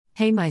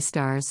Hey, my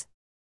stars.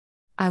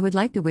 I would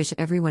like to wish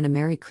everyone a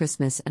Merry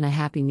Christmas and a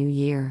Happy New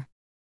Year.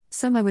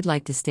 Some I would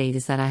like to state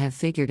is that I have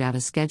figured out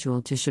a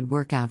schedule to should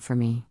work out for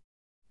me.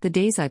 The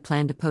days I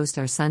plan to post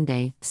are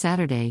Sunday,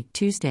 Saturday,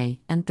 Tuesday,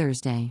 and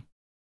Thursday.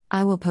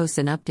 I will post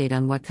an update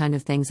on what kind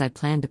of things I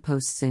plan to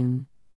post soon.